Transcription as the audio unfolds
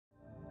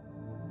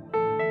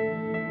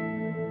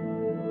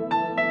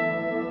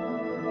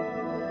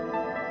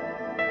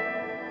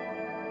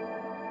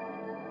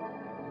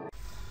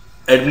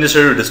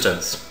Administrative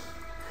distance.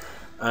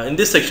 In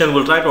this section,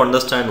 we'll try to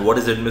understand what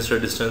is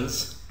administrative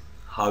distance,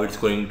 how it's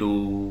going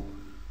to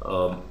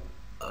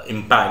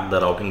impact the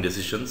routing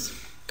decisions,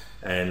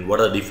 and what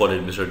are the default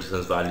administrative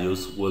distance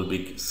values. We'll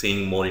be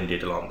seeing more in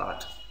detail on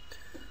that.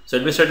 So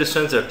administrative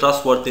distance is the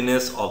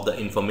trustworthiness of the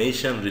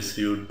information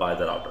received by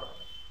the router.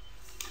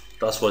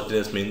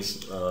 Trustworthiness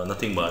means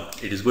nothing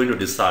but it is going to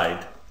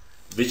decide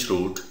which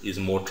route is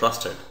more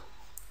trusted.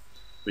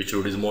 Which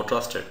route is more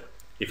trusted.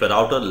 If a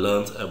router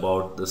learns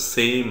about the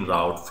same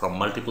route from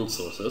multiple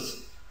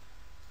sources,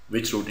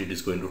 which route it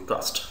is going to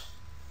trust.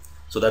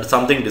 So that's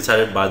something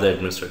decided by the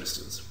administrative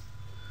distance.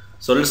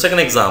 So let's take an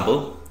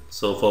example.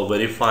 So for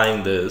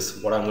verifying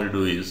this, what I'm going to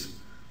do is,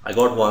 I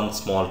got one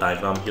small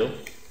diagram here.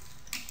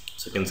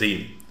 So you can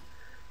see.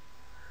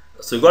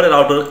 So you got a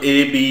router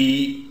A,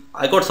 B.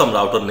 I got some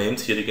router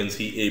names here. You can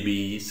see A,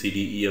 B, C,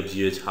 D, E, F,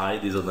 G, H, I.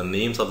 These are the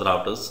names of the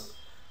routers.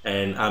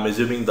 And I'm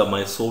assuming that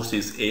my source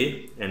is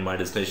A and my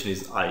destination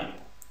is I.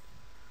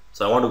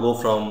 So I want to go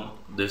from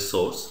this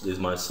source. This is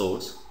my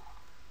source.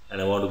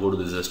 And I want to go to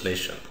this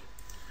destination.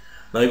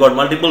 Now you got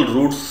multiple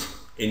routes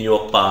in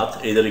your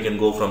path. Either you can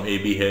go from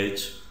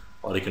ABH,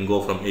 or you can go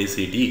from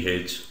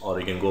ACDH, or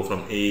you can go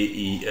from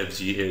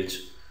AEFGH.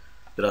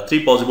 There are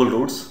three possible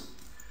routes,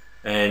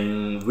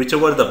 and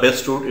whichever is the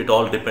best route, it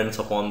all depends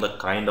upon the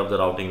kind of the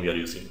routing we are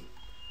using.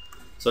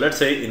 So let's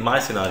say in my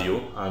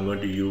scenario, I'm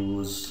going to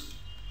use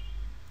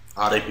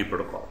RIP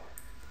protocol.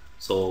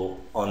 So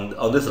on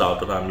this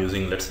router, I'm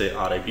using, let's say,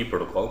 RIP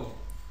protocol,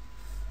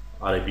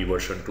 RIP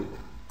version 2.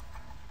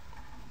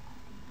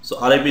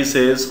 So RIP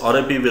says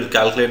RIP will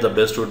calculate the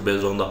best route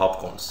based on the hop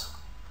counts,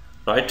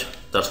 right?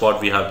 That's what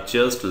we have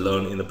just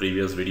learned in the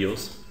previous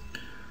videos.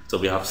 So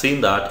we have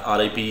seen that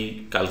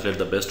RIP calculates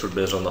the best route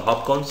based on the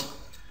hop counts,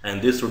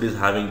 and this route is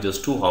having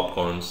just 2 hop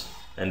counts,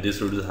 and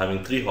this route is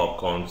having 3 hop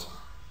counts,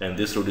 and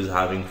this route is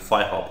having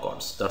 5 hop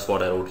counts. That's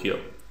what I wrote here,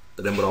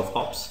 the number of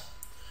hops.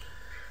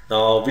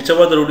 Now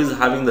whichever the route is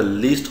having the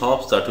least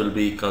hops, that will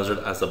be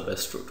considered as the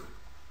best route.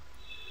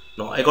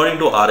 Now according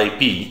to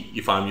RIP,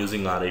 if I'm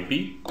using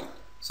RIP,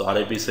 so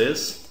RIP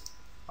says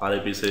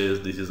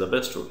this is the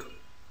best route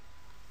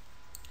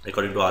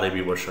according to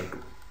RIP version 2.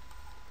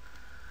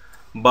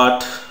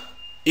 But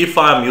if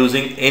I'm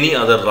using any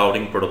other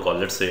routing protocol,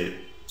 let's say,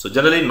 so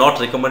generally not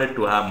recommended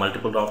to have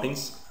multiple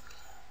routings,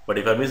 but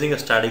if I'm using a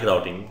static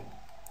routing,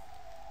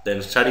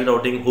 then static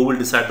routing, who will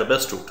decide the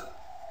best route?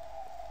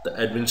 The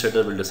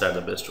administrator will decide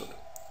the best route.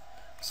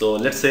 So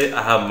let's say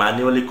I have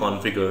manually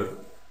configured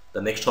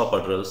the next hop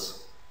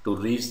address to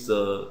reach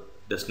the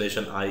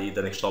destination, i.e.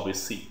 the next hop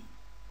is C,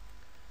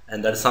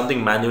 and that is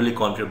something manually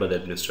configured by the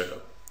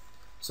administrator.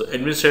 So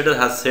administrator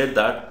has said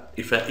that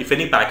if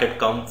any packet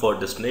come for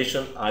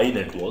destination I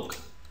network,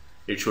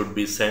 it should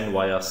be sent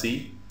via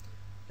C,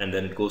 and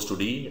then it goes to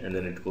D, and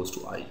then it goes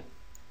to I.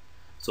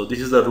 So this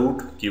is the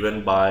route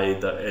given by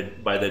the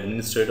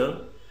administrator,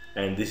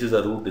 and this is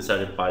the route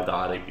decided by the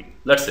RIP.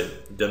 Let's say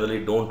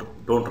generally don't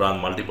run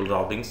multiple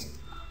routings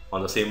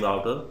on the same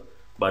router,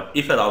 but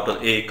if a router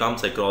A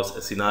comes across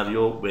a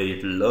scenario where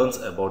it learns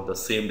about the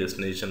same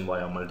destination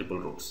via multiple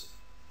routes.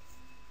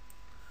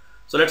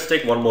 So let's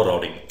take one more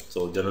routing.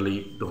 So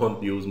generally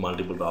don't use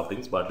multiple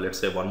routings, but let's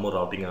say one more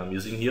routing I'm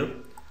using here.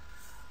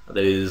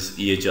 There is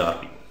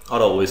EIGRP or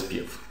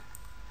OSPF.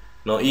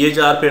 Now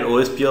EIGRP and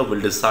OSPF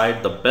will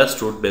decide the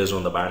best route based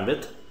on the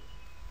bandwidth.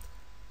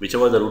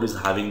 Whichever the route is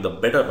having the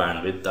better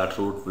bandwidth, that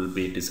route will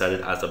be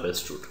decided as the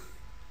best route.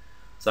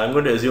 So I'm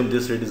going to assume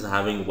this route is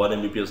having 1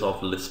 Mbps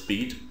of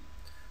speed.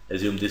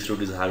 Assume this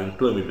route is having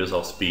 2 Mbps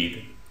of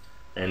speed,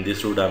 and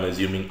this route I'm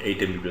assuming 8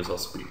 Mbps of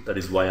speed. That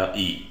is via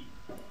E.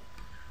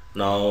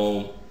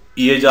 Now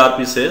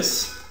EIGRP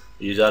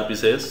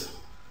says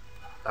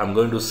I'm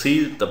going to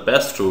see the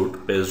best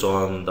route based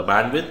on the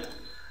bandwidth,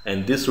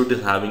 and this route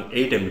is having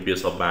 8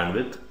 Mbps of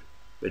bandwidth.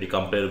 When you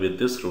compare with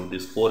this route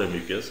is 4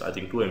 Mbps, I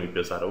think 2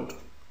 Mbps are out,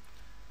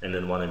 and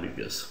then 1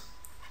 Mbps.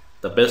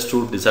 The best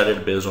route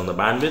decided based on the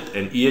bandwidth,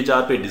 and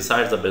EIGRP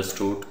decides the best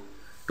route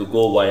to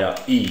go via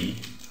E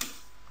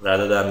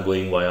rather than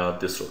going via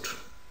this route.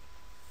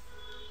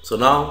 So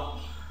now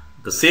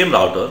the same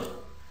router,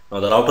 now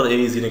the router A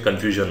is in a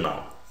confusion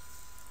now.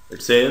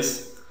 It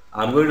says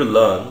I'm going to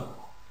learn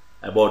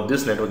about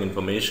this network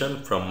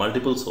information from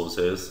multiple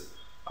sources.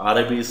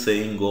 RIP is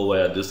saying go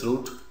via this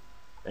route,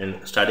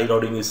 and static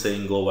routing is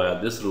saying go via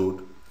this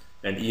route,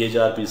 and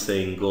EIGRP is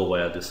saying go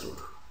via this route.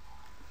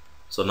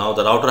 So now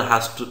the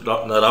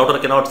router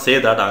cannot say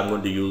that I'm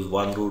going to use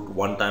one route,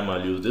 one time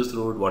I'll use this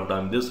route, one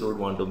time this route,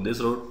 one time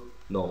this route.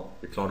 No,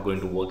 it's not going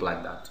to work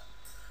like that.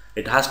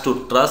 It has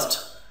to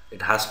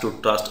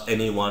trust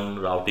any one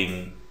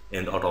routing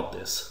and out of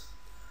this,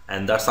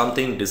 and that's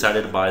something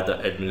decided by the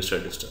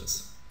administrative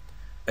distance.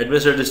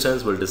 Administrative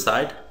distance will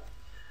decide,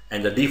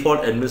 and the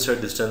default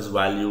administrative distance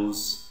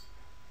values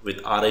with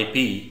RIP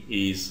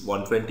is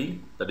 120.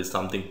 That is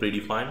something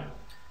predefined.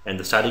 And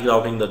the static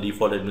routing, the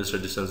default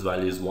administrative distance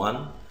value is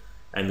 1,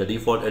 and the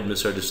default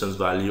administrative distance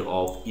value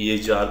of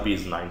EIGRP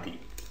is 90.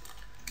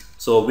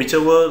 So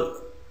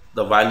whichever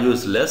the value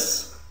is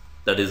less,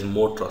 that is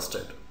more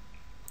trusted.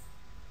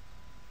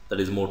 that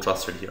is more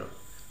trusted here.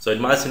 So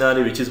in my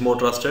scenario, which is more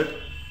trusted?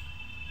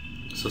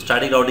 So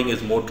static routing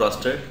is more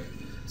trusted.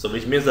 So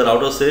which means the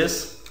router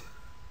says,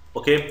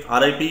 okay,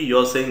 RIP, you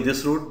are saying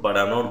this route, but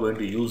I'm not going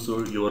to use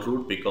your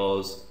route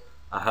because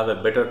I have a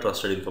better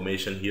trusted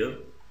information here.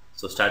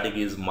 So static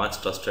is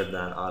much trusted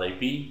than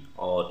RIP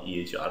or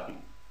EIGRP.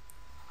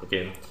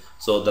 Okay,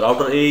 so the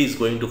router A is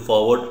going to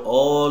forward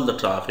all the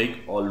traffic.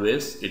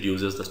 Always it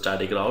uses the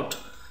static route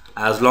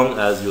as long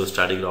as your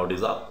static route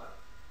is up.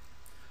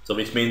 So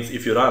which means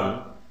if you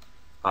run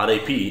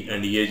RIP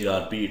and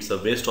EIGRP, it's a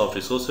waste of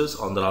resources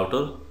on the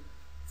router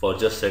for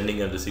just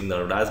sending and receiving the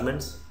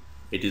advertisements.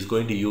 It is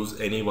going to use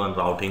any one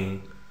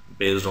routing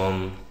based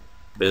on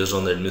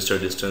the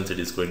administered distance. It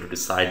is going to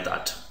decide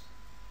that.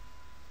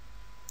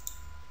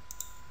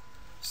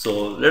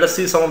 So let us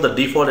see some of the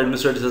default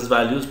administered distance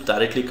values.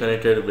 Directly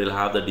connected will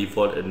have the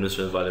default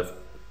administered value of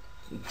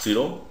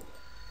 0.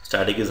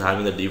 Static is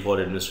having the default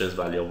administered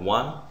value of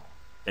 1,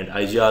 and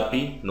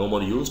IGRP no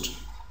more used.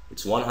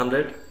 It's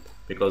 100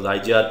 because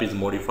IGRP is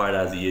modified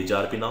as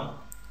EIGRP now.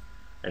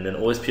 And then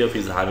OSPF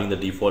is having the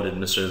default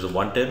administered of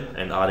 110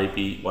 and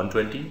RIP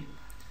 120.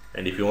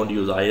 And if you want to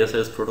use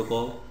ISS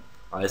protocol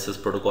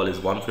is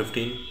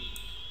 115.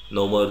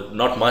 No more,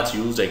 not much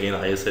used. Again,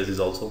 ISS is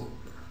also.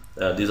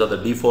 These are the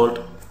default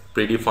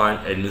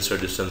predefined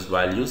administered distance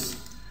values,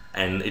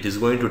 and it is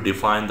going to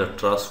define the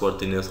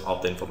trustworthiness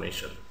of the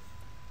information.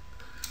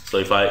 So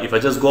if I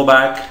just go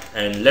back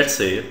and let's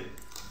say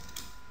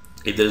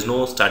if there is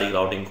no static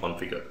routing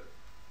configured,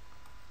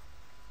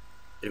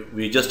 if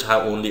we just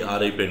have only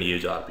RIP and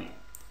EIGRP.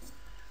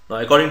 Now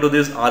according to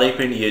this RIP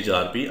and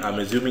EIGRP, I'm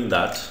assuming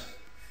that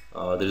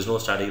there is no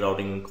static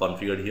routing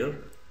configured here.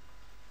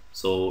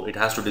 So it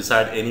has to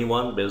decide any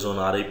one based on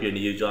RIP and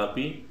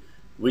EIGRP.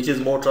 Which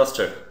is more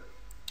trusted?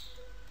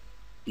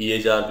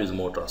 EIGRP is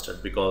more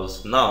trusted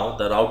because now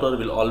the router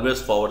will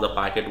always forward the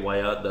packet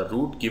via the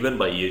route given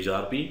by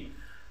EIGRP,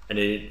 and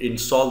it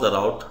install the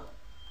route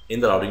in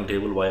the routing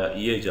table via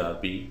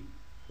EIGRP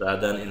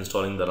rather than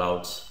installing the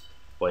routes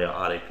via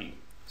RIP.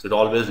 So it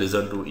always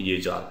listen to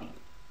EIGRP.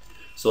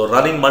 So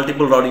running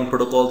multiple routing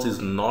protocols is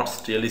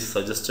not really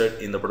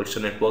suggested in the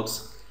production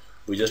networks.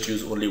 We just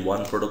use only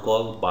one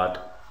protocol,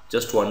 but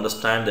just to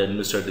understand the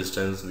administered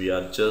distance, we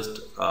are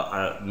just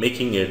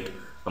making it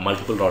a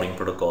multiple routing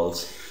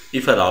protocols.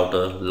 If a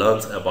router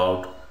learns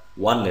about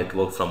one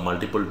network from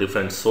multiple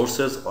different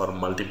sources or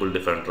multiple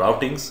different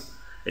routings,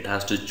 it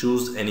has to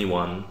choose any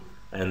one,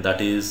 and that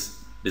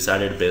is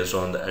decided based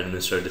on the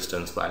administered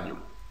distance value.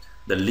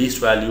 The least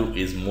value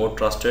is more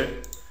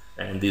trusted,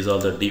 and these are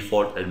the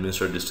default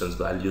administered distance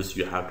values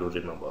you have to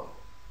remember.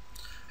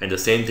 And the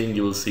same thing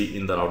you will see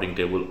in the routing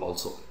table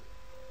also.